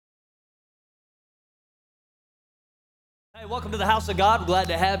Hey, welcome to the House of God. Glad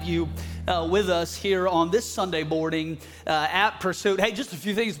to have you with us here on this Sunday morning at Pursuit. Hey, just a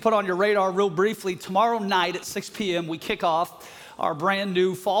few things to put on your radar real briefly. Tomorrow night at 6 p.m., we kick off our brand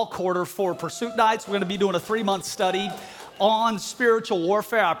new fall quarter for Pursuit Nights. We're going to be doing a 3-month study on spiritual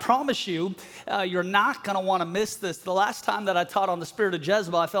warfare. I promise you, you're not going to want to miss this. The last time that I taught on the spirit of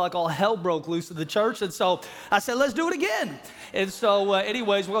Jezebel, I felt like all hell broke loose in the church. And so I said, let's do it again. And so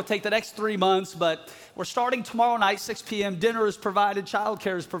anyways, we're going to take the next 3 months, but we're starting tomorrow night, 6 p.m. Dinner is provided,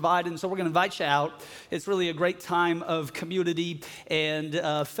 childcare is provided, and so we're going to invite you out. It's really a great time of community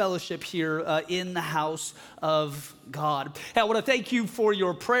and fellowship here in the house of God. Hey, I want to thank you for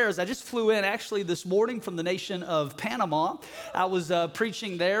your prayers. I just flew in actually this morning from the nation of Panama. I was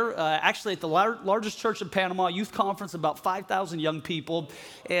preaching there, actually at the largest church in Panama, youth conference, about 5,000 young people,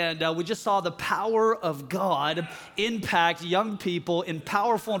 and we just saw the power of God impact young people in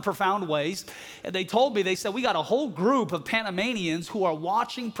powerful and profound ways. And they told me, they said, we got a whole group of Panamanians who are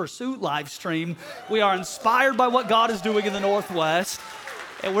watching Pursuit live stream. We are inspired by what God is doing in the Northwest.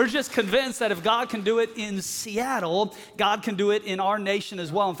 And we're just convinced that if God can do it in Seattle, God can do it in our nation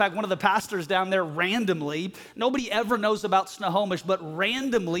as well. In fact, one of the pastors down there randomly, nobody ever knows about Snohomish, but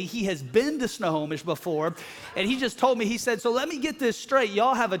randomly he has been to Snohomish before. And he just told me, he said, so let me get this straight.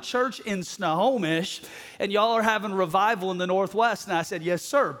 Y'all have a church in Snohomish and y'all are having revival in the Northwest. And I said, yes,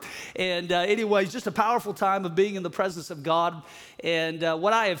 sir. And anyways, just a powerful time of being in the presence of God. And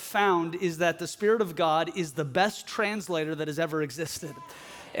what I have found is that the Spirit of God is the best translator that has ever existed.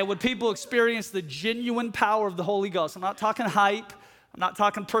 And when people experience the genuine power of the Holy Ghost, I'm not talking hype, I'm not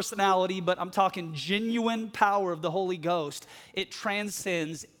talking personality, but I'm talking genuine power of the Holy Ghost. It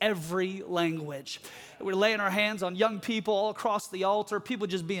transcends every language. We're laying our hands on young people all across the altar, people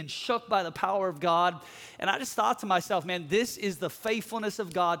just being shook by the power of God. And I just thought to myself, man, this is the faithfulness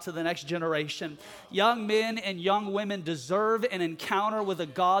of God to the next generation. Young men and young women deserve an encounter with a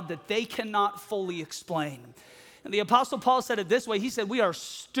God that they cannot fully explain. And the Apostle Paul said it this way. He said, we are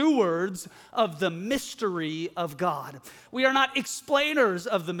stewards of the mystery of God. We are not explainers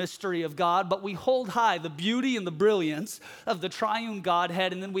of the mystery of God, but we hold high the beauty and the brilliance of the triune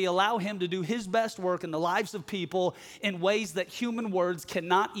Godhead, and then we allow him to do his best work in the lives of people in ways that human words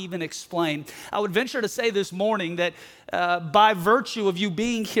cannot even explain. I would venture to say this morning that by virtue of you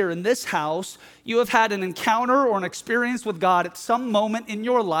being here in this house, you have had an encounter or an experience with God at some moment in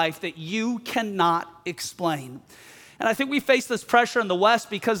your life that you cannot explain. And I think we face this pressure in the West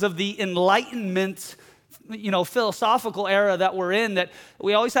because of the Enlightenment, philosophical era that we're in, that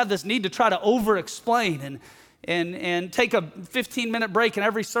we always have this need to try to over-explain and take a 15-minute break in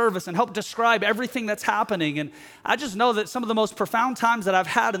every service and help describe everything that's happening. And I just know that some of the most profound times that I've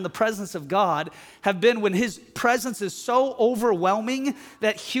had in the presence of God have been when his presence is so overwhelming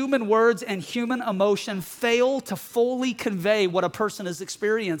that human words and human emotion fail to fully convey what a person is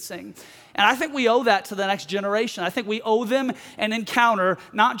experiencing. And I think we owe that to the next generation. I think we owe them an encounter,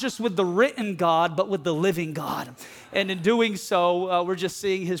 not just with the written God, but with the living God. And in doing so, we're just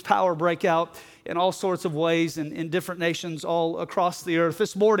seeing his power break out in all sorts of ways in different nations all across the earth.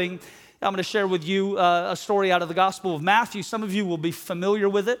 This morning, I'm going to share with you a story out of the Gospel of Matthew. Some of you will be familiar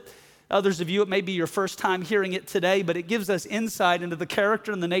with it. Others of you, it may be your first time hearing it today, but it gives us insight into the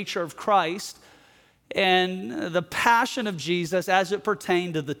character and the nature of Christ and the passion of Jesus as it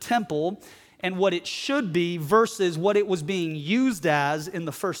pertained to the temple and what it should be versus what it was being used as in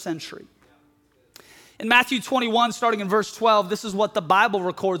the first century. In Matthew 21, starting in verse 12, this is what the Bible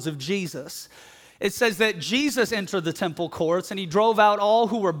records of Jesus. It says that Jesus entered the temple courts and he drove out all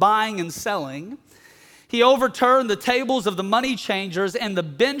who were buying and selling. He overturned the tables of the money changers and the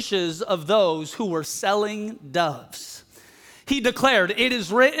benches of those who were selling doves. He declared, it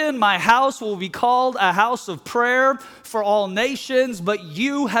is written, my house will be called a house of prayer for all nations, but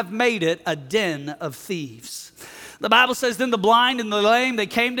you have made it a den of thieves. The Bible says, then the blind and the lame, they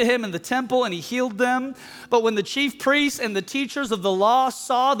came to him in the temple and he healed them. But when the chief priests and the teachers of the law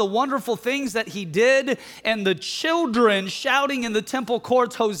saw the wonderful things that he did and the children shouting in the temple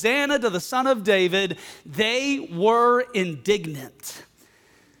courts, Hosanna to the Son of David, they were indignant.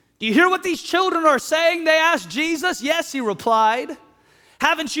 Do you hear what these children are saying? They asked Jesus. Yes, he replied.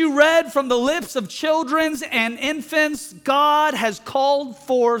 Haven't you read from the lips of children and infants, God has called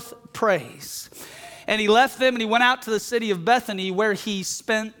forth praise. And he left them and he went out to the city of Bethany where he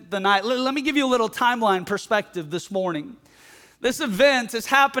spent the night. Let me give you a little timeline perspective this morning. This event is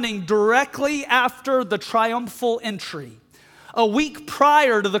happening directly after the triumphal entry a week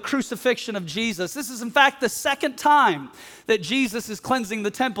prior to the crucifixion of Jesus. This is, in fact, the second time that Jesus is cleansing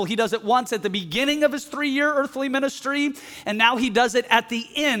the temple. He does it once at the beginning of his 3-year earthly ministry, and now he does it at the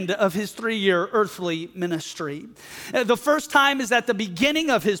end of his 3-year earthly ministry. The first time is at the beginning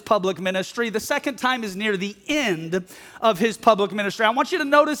of his public ministry. The second time is near the end of his public ministry. I want you to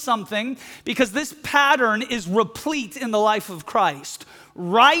notice something, because this pattern is replete in the life of Christ.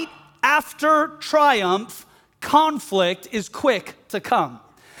 Right after triumph, conflict is quick to come.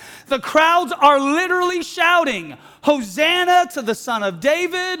 The crowds are literally shouting, "Hosanna to the Son of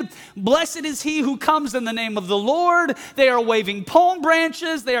David. Blessed is he who comes in the name of the Lord." They are waving palm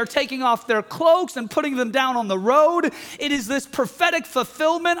branches. They are taking off their cloaks and putting them down on the road. It is this prophetic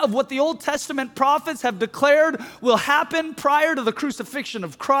fulfillment of what the Old Testament prophets have declared will happen prior to the crucifixion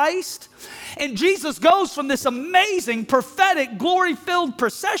of Christ. And Jesus goes from this amazing, prophetic, glory-filled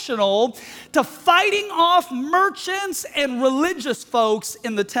processional to fighting off merchants and religious folks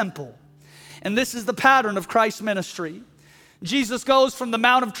in the temple. And this is the pattern of Christ's ministry. Jesus goes from the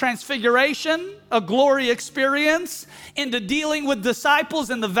Mount of Transfiguration, a glory experience, into dealing with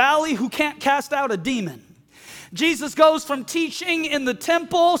disciples in the valley who can't cast out a demon. Jesus goes from teaching in the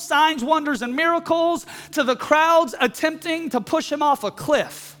temple, signs, wonders, and miracles, to the crowds attempting to push him off a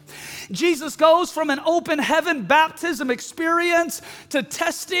cliff. Jesus goes from an open heaven baptism experience to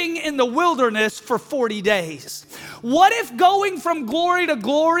testing in the wilderness for 40 days. What if going from glory to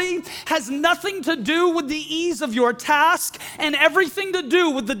glory has nothing to do with the ease of your task and everything to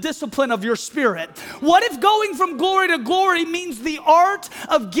do with the discipline of your spirit? What if going from glory to glory means the art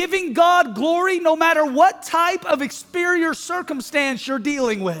of giving God glory no matter what type of exterior circumstance you're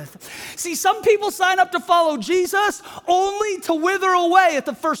dealing with? See, some people sign up to follow Jesus only to wither away at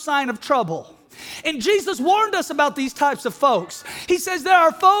the first sign of trouble. And Jesus warned us about these types of folks. He says there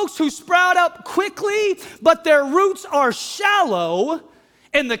are folks who sprout up quickly, but their roots are shallow,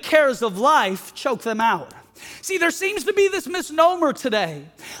 and the cares of life choke them out. See, there seems to be this misnomer today.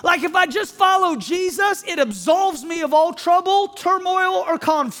 Like if I just follow Jesus, it absolves me of all trouble, turmoil, or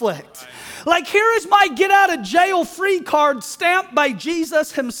conflict. Like here is my get out of jail free card stamped by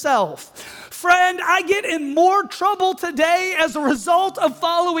Jesus himself. Friend, I get in more trouble today as a result of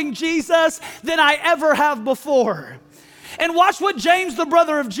following Jesus than I ever have before. And watch what James, the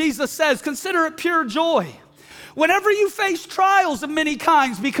brother of Jesus, says. Consider it pure joy whenever you face trials of many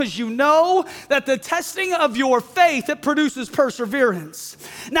kinds, because you know that the testing of your faith, it produces perseverance.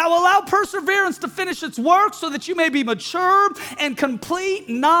 Now allow perseverance to finish its work so that you may be mature and complete,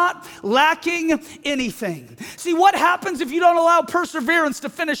 not lacking anything. See, what happens if you don't allow perseverance to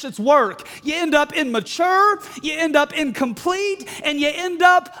finish its work? You end up immature, you end up incomplete, and you end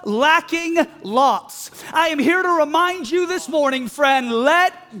up lacking lots. I am here to remind you this morning, friend,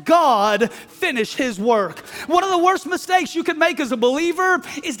 let God finish his work. One of the worst mistakes you can make as a believer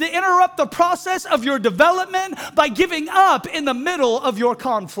is to interrupt the process of your development by giving up in the middle of your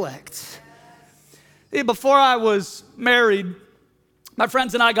conflict. Before I was married, my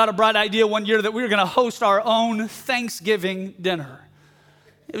friends and I got a bright idea one year that we were going to host our own Thanksgiving dinner.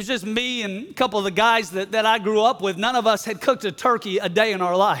 It was just me and a couple of the guys that I grew up with. None of us had cooked a turkey a day in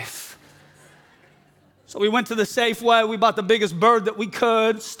our life. So we went to the Safeway, we bought the biggest bird that we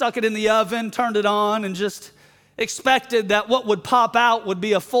could, stuck it in the oven, turned it on, and just expected that what would pop out would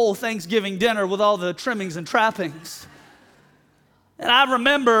be a full Thanksgiving dinner with all the trimmings and trappings. And I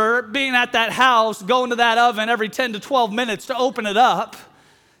remember being at that house, going to that oven every 10 to 12 minutes to open it up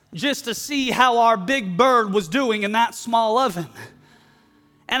just to see how our big bird was doing in that small oven.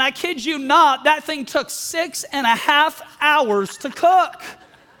 And I kid you not, that thing took 6.5 hours to cook.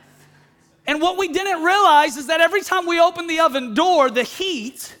 And what we didn't realize is that every time we opened the oven door, the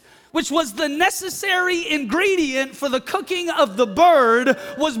heat, which was the necessary ingredient for the cooking of the bird,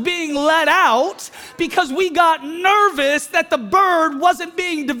 was being let out because we got nervous that the bird wasn't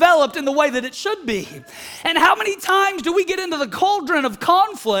being developed in the way that it should be. And how many times do we get into the cauldron of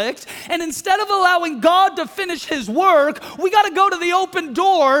conflict, and instead of allowing God to finish his work, we got to go to the open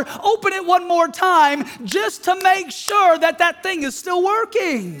door, open it one more time, just to make sure that that thing is still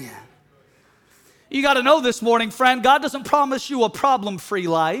working. You got to know this morning, friend, God doesn't promise you a problem-free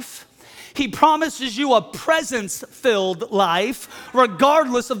life. He promises you a presence-filled life,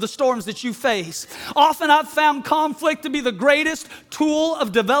 regardless of the storms that you face. Often I've found conflict to be the greatest tool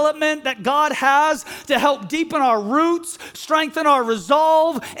of development that God has to help deepen our roots, strengthen our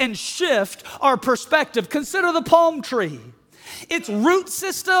resolve, and shift our perspective. Consider the palm tree. Its root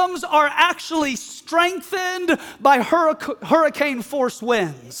systems are actually strengthened by hurricane-force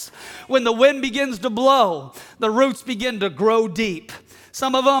winds. When the wind begins to blow, the roots begin to grow deep.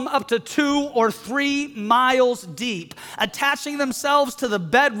 Some of them up to 2 or 3 miles deep, attaching themselves to the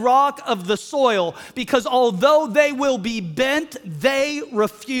bedrock of the soil, because although they will be bent, they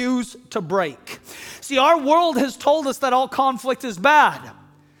refuse to break. See, our world has told us that all conflict is bad.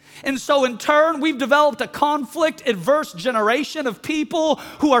 And so in turn, we've developed a conflict-averse generation of people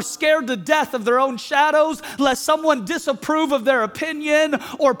who are scared to death of their own shadows, lest someone disapprove of their opinion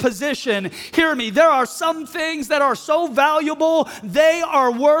or position. Hear me, there are some things that are so valuable, they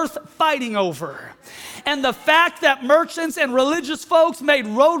are worth fighting over. And the fact that merchants and religious folks made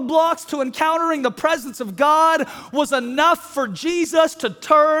roadblocks to encountering the presence of God was enough for Jesus to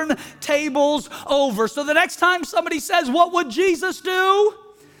turn tables over. So the next time somebody says, "What would Jesus do?"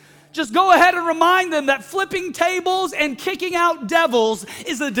 just go ahead and remind them that flipping tables and kicking out devils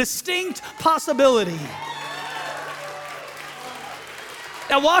is a distinct possibility.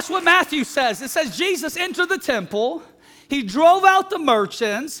 Now watch what Matthew says. It says Jesus entered the temple. He drove out the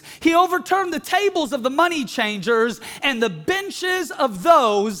merchants. He overturned the tables of the money changers and the benches of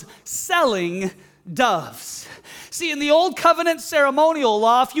those selling doves. See, in the old covenant ceremonial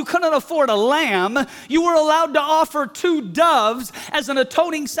law, if you couldn't afford a lamb, you were allowed to offer 2 doves as an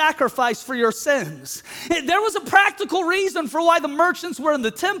atoning sacrifice for your sins. There was a practical reason for why the merchants were in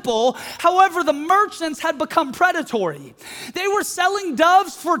the temple. However, the merchants had become predatory. They were selling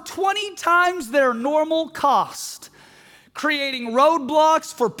doves for 20 times their normal cost, creating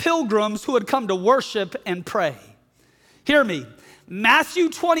roadblocks for pilgrims who had come to worship and pray. Hear me. Matthew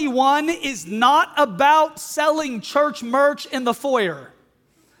 21 is not about selling church merch in the foyer.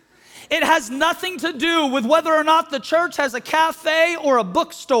 It has nothing to do with whether or not the church has a cafe or a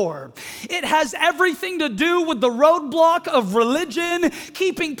bookstore. It has everything to do with the roadblock of religion,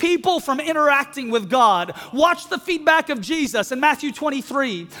 keeping people from interacting with God. Watch the feedback of Jesus in Matthew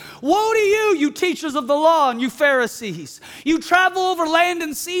 23. "Woe to you, you teachers of the law and you Pharisees. You travel over land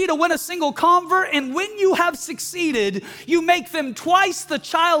and sea to win a single convert, and when you have succeeded, you make them twice the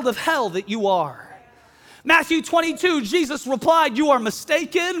child of hell that you are." Matthew 22, Jesus replied, "You are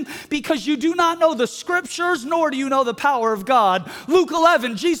mistaken because you do not know the scriptures, nor do you know the power of God." Luke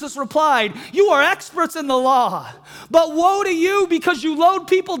 11, Jesus replied, "You are experts in the law, but woe to you because you load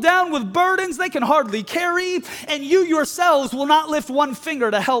people down with burdens they can hardly carry, and you yourselves will not lift one finger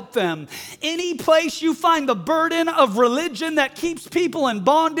to help them." Any place you find the burden of religion that keeps people in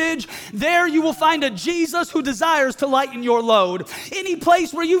bondage, there you will find a Jesus who desires to lighten your load. Any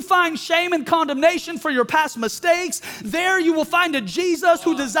place where you find shame and condemnation for your past mistakes, there you will find a Jesus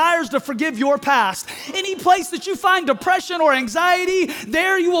who desires to forgive your past. Any place that you find depression or anxiety,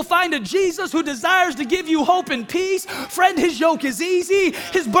 there you will find a Jesus who desires to give you hope and peace. Friend, his yoke is easy,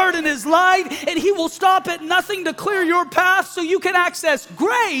 his burden is light, and he will stop at nothing to clear your path so you can access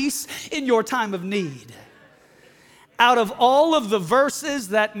grace in your time of need. Out of all of the verses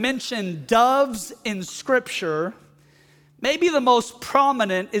that mention doves in Scripture, maybe the most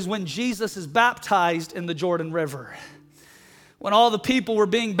prominent is when Jesus is baptized in the Jordan River. When all the people were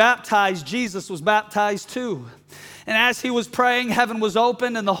being baptized, Jesus was baptized too. And as he was praying, heaven was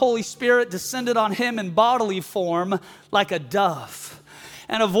opened and the Holy Spirit descended on him in bodily form like a dove.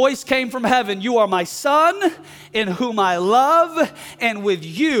 And a voice came from heaven, "You are my son, in whom I love, and with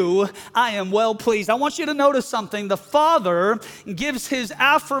you I am well pleased." I want you to notice something. The Father gives his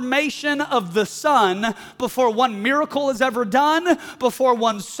affirmation of the Son before one miracle is ever done, before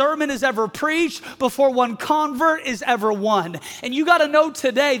one sermon is ever preached, before one convert is ever won. And you got to know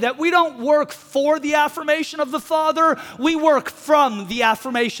today that we don't work for the affirmation of the Father, we work from the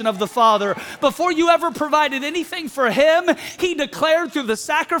affirmation of the Father. Before you ever provided anything for him, he declared through the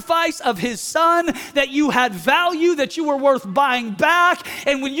sacrifice of his Son that you had value, that you were worth buying back.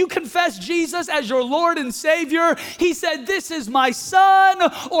 And when you confess Jesus as your Lord and Savior, he said, "This is my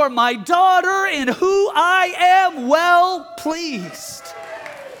son or my daughter in who I am well pleased."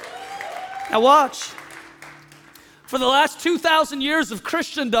 Now watch. For the last 2,000 years of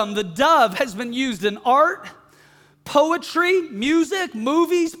Christendom, the dove has been used in art, poetry, music,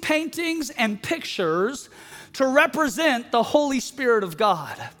 movies, paintings, and pictures to represent the Holy Spirit of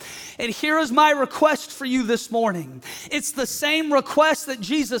God. And here is my request for you this morning. It's the same request that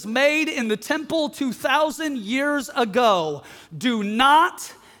Jesus made in the temple 2,000 years ago. Do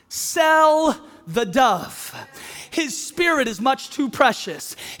not sell the dove. His spirit is much too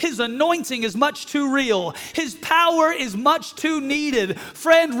precious. His anointing is much too real. His power is much too needed.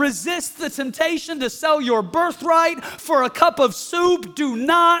 Friend, resist the temptation to sell your birthright for a cup of soup. Do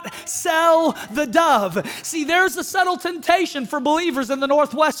not sell the dove. See, there's a subtle temptation for believers in the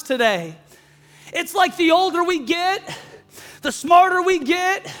Northwest today. It's like the older we get, the smarter we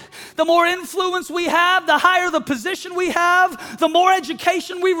get, The more influence we have, the higher the position we have, the more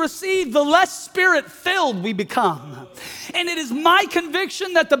education we receive, the less spirit-filled we become. And it is my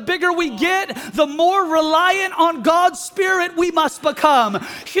conviction that the bigger we get, the more reliant on God's Spirit we must become.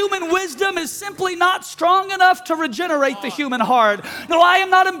 Human wisdom is simply not strong enough to regenerate the human heart. No, I am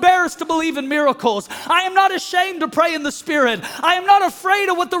not embarrassed to believe in miracles. I am not ashamed to pray in the Spirit. I am not afraid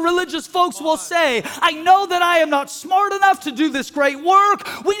of what the religious folks will say. I know that I am not smart enough to do this great work.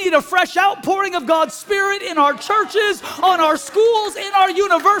 We need a fresh outpouring of God's Spirit in our churches, on our schools, in our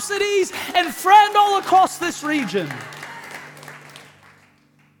universities, and friend, all across this region.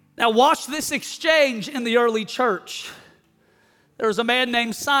 Now watch this exchange in the early church. There was a man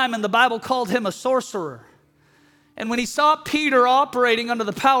named Simon. The Bible called him a sorcerer. And when he saw Peter operating under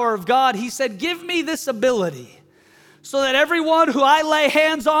the power of God, he said, "Give me this ability so that everyone who I lay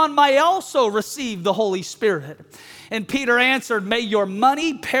hands on may also receive the Holy Spirit." And Peter answered, "May your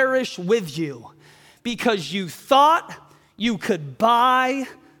money perish with you, because you thought you could buy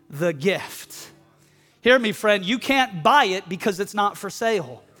the gift." Hear me, friend, you can't buy it because it's not for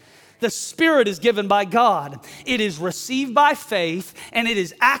sale. The Spirit is given by God. It is received by faith, and it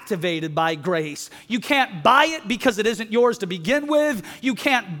is activated by grace. You can't buy it because it isn't yours to begin with. You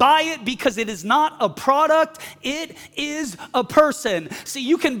can't buy it because it is not a product. It is a person. See,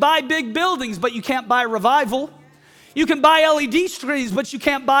 you can buy big buildings, but you can't buy revival. You can buy LED screens, but you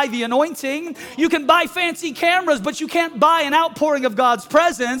can't buy the anointing. You can buy fancy cameras, but you can't buy an outpouring of God's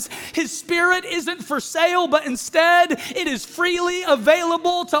presence. His Spirit isn't for sale, but instead it is freely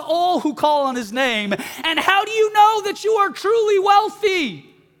available to all who call on His name. And how do you know that you are truly wealthy?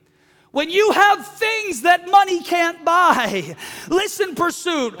 When you have things that money can't buy. Listen,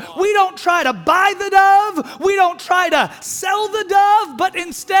 Pursuit, we don't try to buy the dove, we don't try to sell the dove, but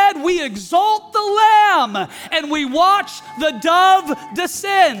instead we exalt the Lamb and we watch the dove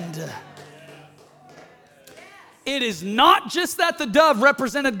descend. It is not just that the dove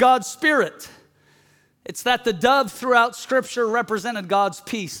represented God's Spirit. It's that the dove throughout Scripture represented God's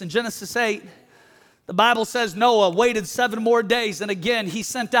peace. In Genesis 8, the Bible says Noah waited 7 more days, and again he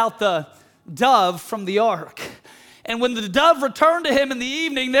sent out the dove from the ark. And when the dove returned to him in the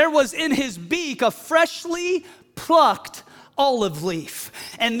evening, there was in his beak a freshly plucked olive leaf.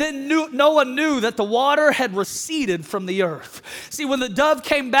 And then Noah knew that the water had receded from the earth. See, when the dove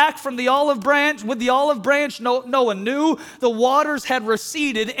came back from the olive branch, with the olive branch, Noah knew the waters had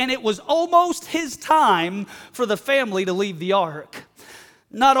receded, and it was almost his time for the family to leave the ark.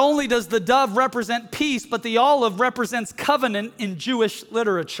 Not only does the dove represent peace, but the olive represents covenant in Jewish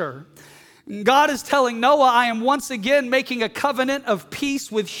literature. God is telling Noah, I am once again making a covenant of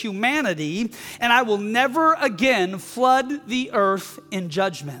peace with humanity, and I will never again flood the earth in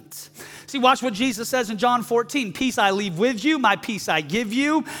judgment. See, watch what Jesus says in John 14. Peace I leave with you, my peace I give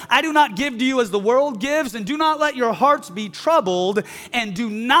you. I do not give to you as the world gives, and do not let your hearts be troubled, and do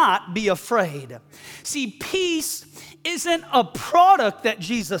not be afraid. See, peace isn't a product that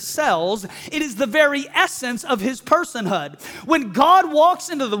Jesus sells. It is the very essence of His personhood. When God walks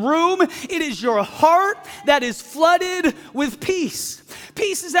into the room, it is your heart that is flooded with peace.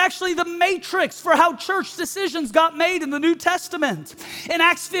 Peace is actually the matrix for how church decisions got made in the New Testament. In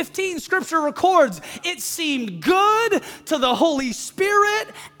Acts 15, Scripture records, it seemed good to the Holy Spirit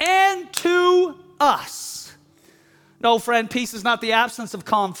and to us. No, friend, peace is not the absence of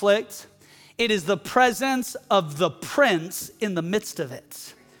conflict. It is the presence of the Prince in the midst of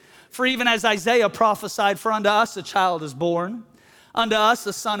it. For even as Isaiah prophesied, for unto us a child is born, unto us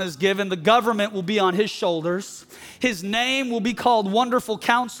a son is given, the government will be on His shoulders. His name will be called Wonderful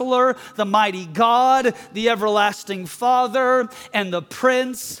Counselor, the Mighty God, the Everlasting Father, and the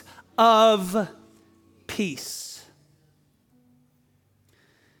Prince of Peace.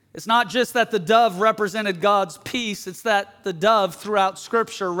 It's not just that the dove represented God's peace, it's that the dove throughout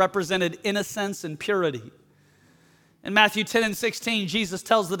Scripture represented innocence and purity. In Matthew 10 and 16, Jesus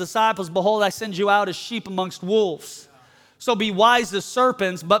tells the disciples, behold, I send you out as sheep amongst wolves. So be wise as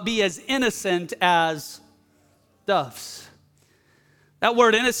serpents, but be as innocent as doves. That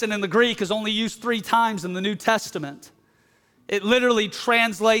word innocent in the Greek is only used 3 times in the New Testament. It literally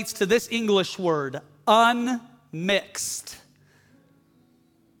translates to this English word, unmixed.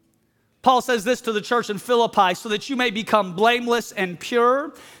 Paul says this to the church in Philippi, so that you may become blameless and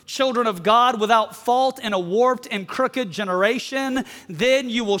pure, children of God without fault in a warped and crooked generation.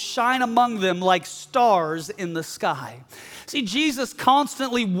 Then you will shine among them like stars in the sky. See, Jesus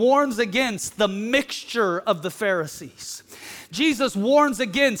constantly warns against the mixture of the Pharisees. Jesus warns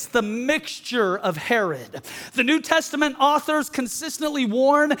against the mixture of Herod. The New Testament authors consistently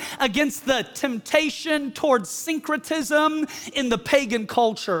warn against the temptation towards syncretism in the pagan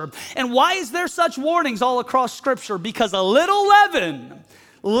culture. And why is there such warnings all across Scripture? Because a little leaven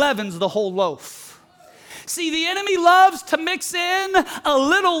leavens the whole loaf. See, the enemy loves to mix in a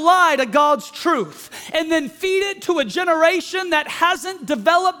little lie to God's truth and then feed it to a generation that hasn't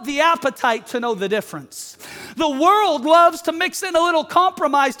developed the appetite to know the difference. The world loves to mix in a little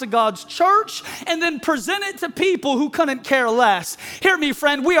compromise to God's church and then present it to people who couldn't care less. Hear me,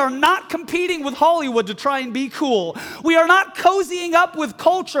 friend, we are not competing with Hollywood to try and be cool. We are not cozying up with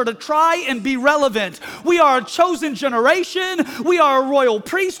culture to try and be relevant. We are a chosen generation. We are a royal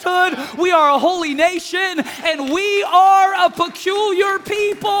priesthood. We are a holy nation. And we are a peculiar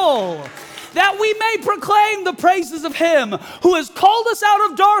people, that we may proclaim the praises of Him who has called us out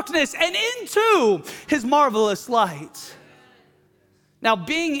of darkness and into His marvelous light. Now,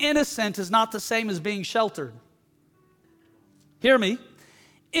 being innocent is not the same as being sheltered. Hear me.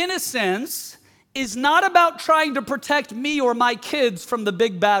 Innocence is not about trying to protect me or my kids from the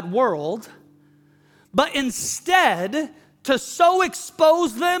big bad world, but instead to so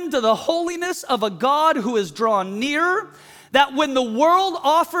expose them to the holiness of a God who is drawn near, that when the world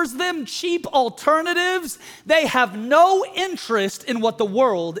offers them cheap alternatives, they have no interest in what the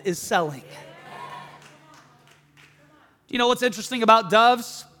world is selling. You know what's interesting about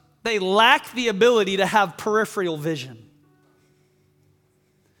doves? They lack the ability to have peripheral vision,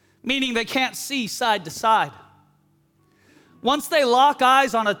 meaning they can't see side to side. Once they lock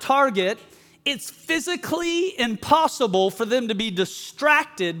eyes on a target, it's physically impossible for them to be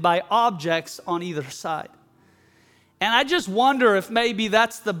distracted by objects on either side. And I just wonder if maybe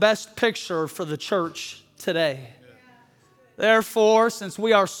that's the best picture for the church today. Therefore, since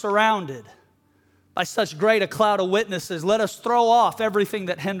we are surrounded by such great a cloud of witnesses, let us throw off everything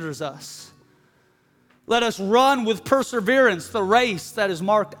that hinders us. Let us run with perseverance the race that is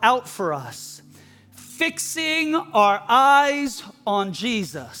marked out for us, fixing our eyes on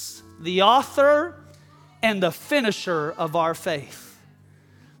Jesus, the author and the finisher of our faith.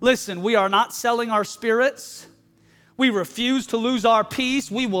 Listen, we are not selling our spirits. We refuse to lose our peace.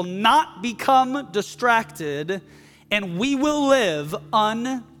 We will not become distracted, and we will live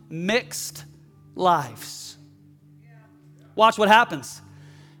unmixed lives. Watch what happens.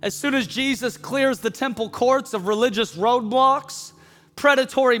 As soon as Jesus clears the temple courts of religious roadblocks,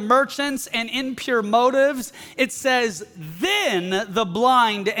 predatory merchants, and impure motives, it says, then the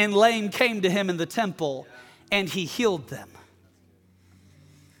blind and lame came to him in the temple, and he healed them.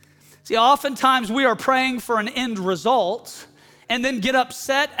 See, oftentimes we are praying for an end result and then get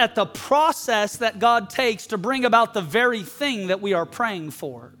upset at the process that God takes to bring about the very thing that we are praying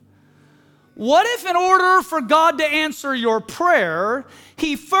for. What if in order for God to answer your prayer,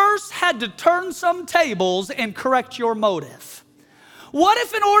 He first had to turn some tables and correct your motive? What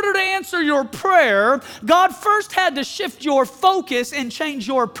if in order to answer your prayer, God first had to shift your focus and change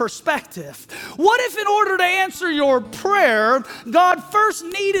your perspective? What if in order to answer your prayer, God first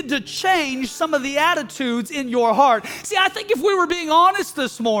needed to change some of the attitudes in your heart? See, I think if we were being honest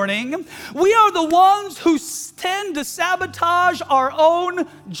this morning, we are the ones who tend to sabotage our own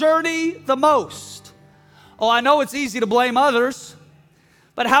journey the most. Oh, I know it's easy to blame others.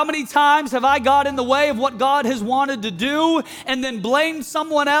 But how many times have I got in the way of what God has wanted to do and then blamed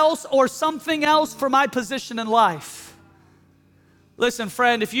someone else or something else for my position in life? Listen,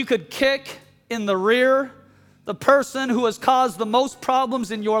 friend, if you could kick in the rear the person who has caused the most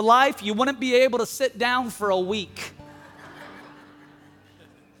problems in your life, you wouldn't be able to sit down for a week.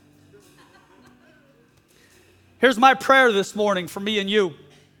 Here's my prayer this morning for me and you.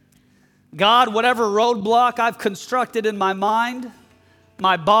 God, whatever roadblock I've constructed in my mind,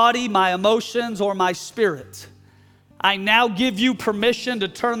 my body, my emotions, or my spirit, I now give you permission to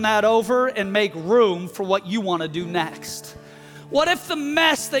turn that over and make room for what you want to do next. What if the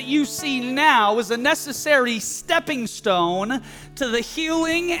mess that you see now is a necessary stepping stone to the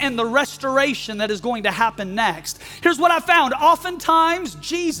healing and the restoration that is going to happen next? Here's what I found. Oftentimes,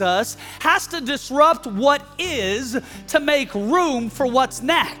 Jesus has to disrupt what is to make room for what's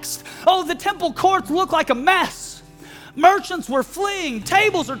next. Oh, the temple courts look like a mess. Merchants were fleeing,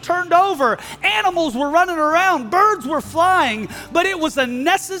 tables are turned over, animals were running around, birds were flying, but it was a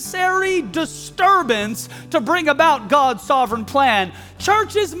necessary disturbance to bring about God's sovereign plan.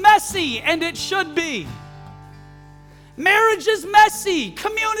 Church is messy, and it should be. Marriage is messy,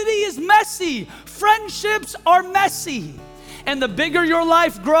 community is messy, friendships are messy. And the bigger your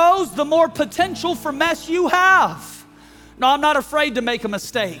life grows, the more potential for mess you have. No, I'm not afraid to make a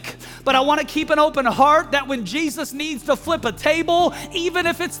mistake. But I want to keep an open heart that when Jesus needs to flip a table, even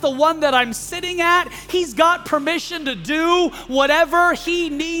if it's the one that I'm sitting at, he's got permission to do whatever he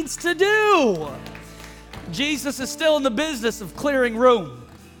needs to do. Jesus is still in the business of clearing room,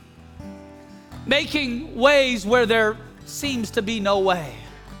 making ways where there seems to be no way.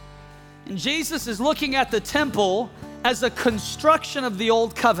 And Jesus is looking at the temple as a construction of the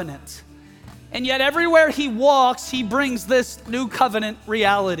old covenant. And yet everywhere he walks, he brings this new covenant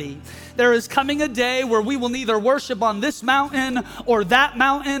reality. There is coming a day where we will neither worship on this mountain or that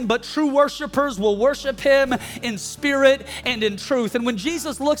mountain, but true worshipers will worship him in spirit and in truth. And when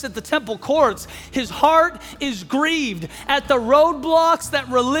Jesus looks at the temple courts, his heart is grieved at the roadblocks that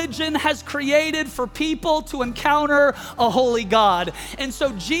religion has created for people to encounter a holy God. And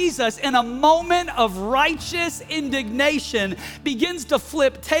so Jesus, in a moment of righteous indignation, begins to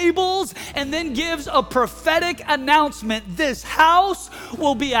flip tables and then gives a prophetic announcement. This house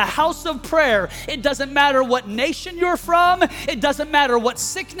will be a house of prayer. It doesn't matter what nation you're from. It doesn't matter what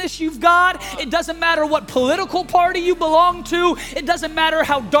sickness you've got. It doesn't matter what political party you belong to. It doesn't matter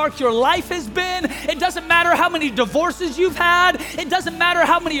how dark your life has been. It doesn't matter how many divorces you've had. It doesn't matter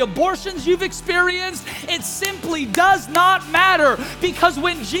how many abortions you've experienced. It simply does not matter, because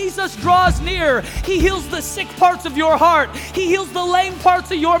when Jesus draws near, he heals the sick parts of your heart. He heals the lame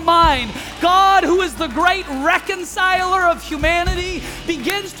parts of your mind. God, who is the great reconciler of humanity,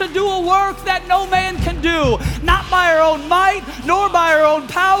 begins to do a work that no man can do, not by our own might, nor by our own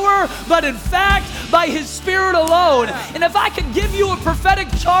power, but in fact, by his Spirit alone. And if I could give you a prophetic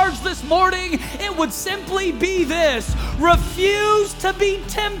charge this morning, it would simply be this: refuse to be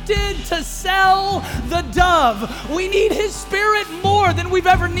tempted to sell the dove. We need his Spirit more than we've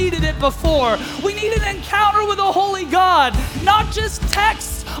ever needed it before. We need an encounter with a holy God, not just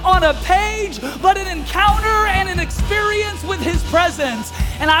texts on a page, but an encounter and an experience with his presence.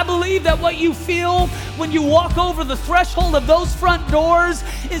 And I believe that what you feel when you walk over the threshold of those front doors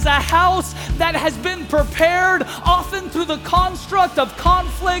is a house that has been prepared, often through the construct of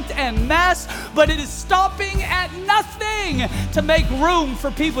conflict and mess, but it is stopping at nothing to make room for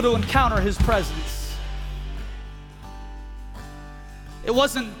people to encounter his presence. It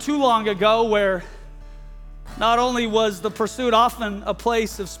wasn't too long ago where not only was the pursuit often a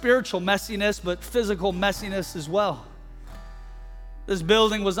place of spiritual messiness, but physical messiness as well. This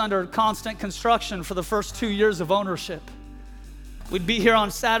building was under constant construction for the first 2 years of ownership. We'd be here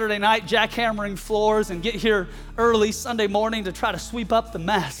on Saturday night jackhammering floors and get here early Sunday morning to try to sweep up the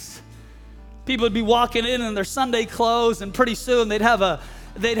mess. People would be walking in their Sunday clothes, and pretty soon they'd have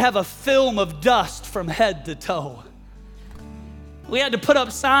a film of dust from head to toe. We had to put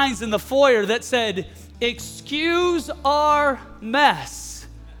up signs in the foyer that said, "Excuse our mess.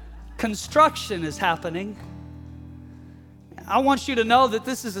 Construction is happening." I want you to know that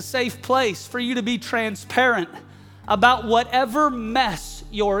this is a safe place for you to be transparent about whatever mess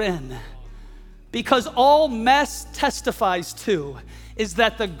you're in, because all mess testifies to is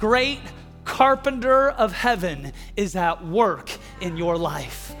that the great carpenter of heaven is at work in your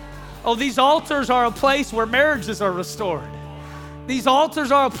life. Oh, these altars are a place where marriages are restored. These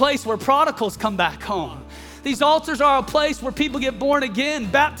altars are a place where prodigals come back home. These altars are a place where people get born again,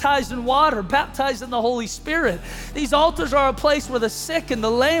 baptized in water, baptized in the Holy Spirit. These altars are a place where the sick and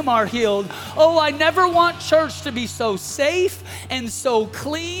the lame are healed. Oh, I never want church to be so safe and so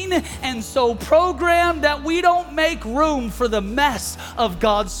clean and so programmed that we don't make room for the mess of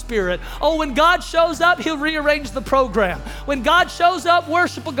God's Spirit. Oh, when God shows up, he'll rearrange the program. When God shows up,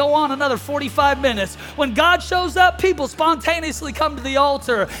 worship will go on another 45 minutes. When God shows up, people spontaneously come to the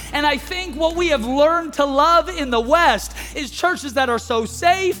altar. And I think what we have learned to love in the West is churches that are so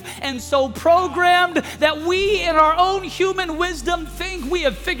safe and so programmed that we in our own human wisdom think we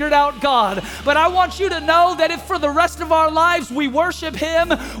have figured out God. But I want you to know that if for the rest of our lives we worship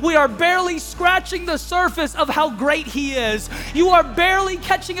him, we are barely scratching the surface of how great he is. You are barely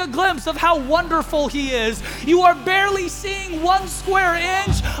catching a glimpse of how wonderful he is. You are barely seeing 1 square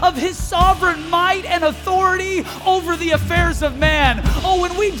inch of his sovereign might and authority over the affairs of man. Oh,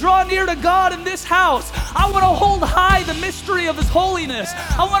 when we draw near to God in this house, I want to hold high the mystery of his holiness.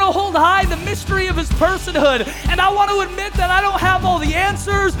 I want to hold high the mystery of his personhood. And I want to admit that I don't have all the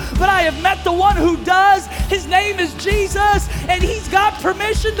answers, but I have met the one who does. His name is Jesus, and he's got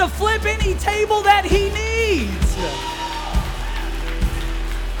permission to flip any table that he needs.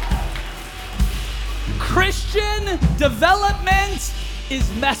 Christian development is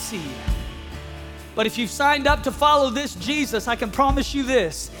messy. But if you've signed up to follow this Jesus, I can promise you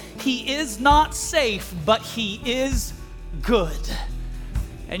this: he is not safe, but he is good.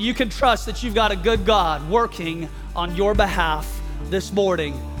 And you can trust that you've got a good God working on your behalf this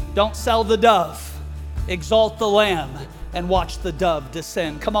morning. Don't sell the dove. Exalt the Lamb and watch the dove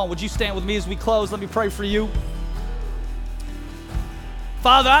descend. Come on, would you stand with me as we close? Let me pray for you.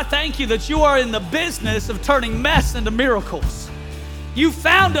 Father, I thank you that you are in the business of turning mess into miracles. You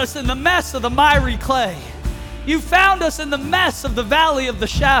found us in the mess of the miry clay. You found us in the mess of the valley of the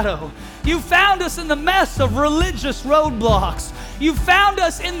shadow. You found us in the mess of religious roadblocks. You found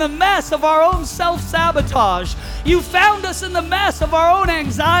us in the mess of our own self-sabotage. You found us in the mess of our own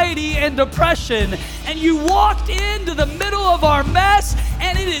anxiety and depression. And you walked into the middle of our mess,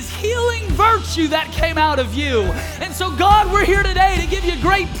 and it is healing virtue that came out of you. And so, God, we're here today to give you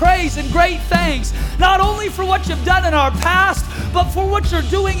great praise and great thanks, not only for what you've done in our past, but for what you're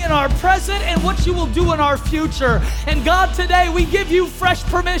doing in our present and what you will do in our future. And God, today we give you fresh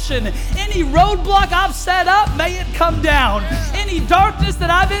permission. Any roadblock I've set up, may it come down. Any darkness that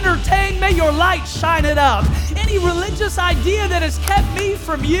I've entertained, may your light shine it up. Any religious idea that has kept me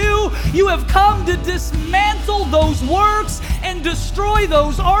from you, you have come to dismantle those works and destroy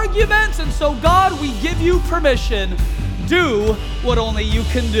those arguments. And so, God, we give you permission. Do what only you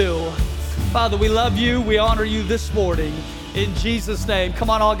can do. Father, we love you. We honor you this morning. In Jesus' name. Come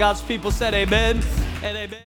on, all God's people said amen and amen.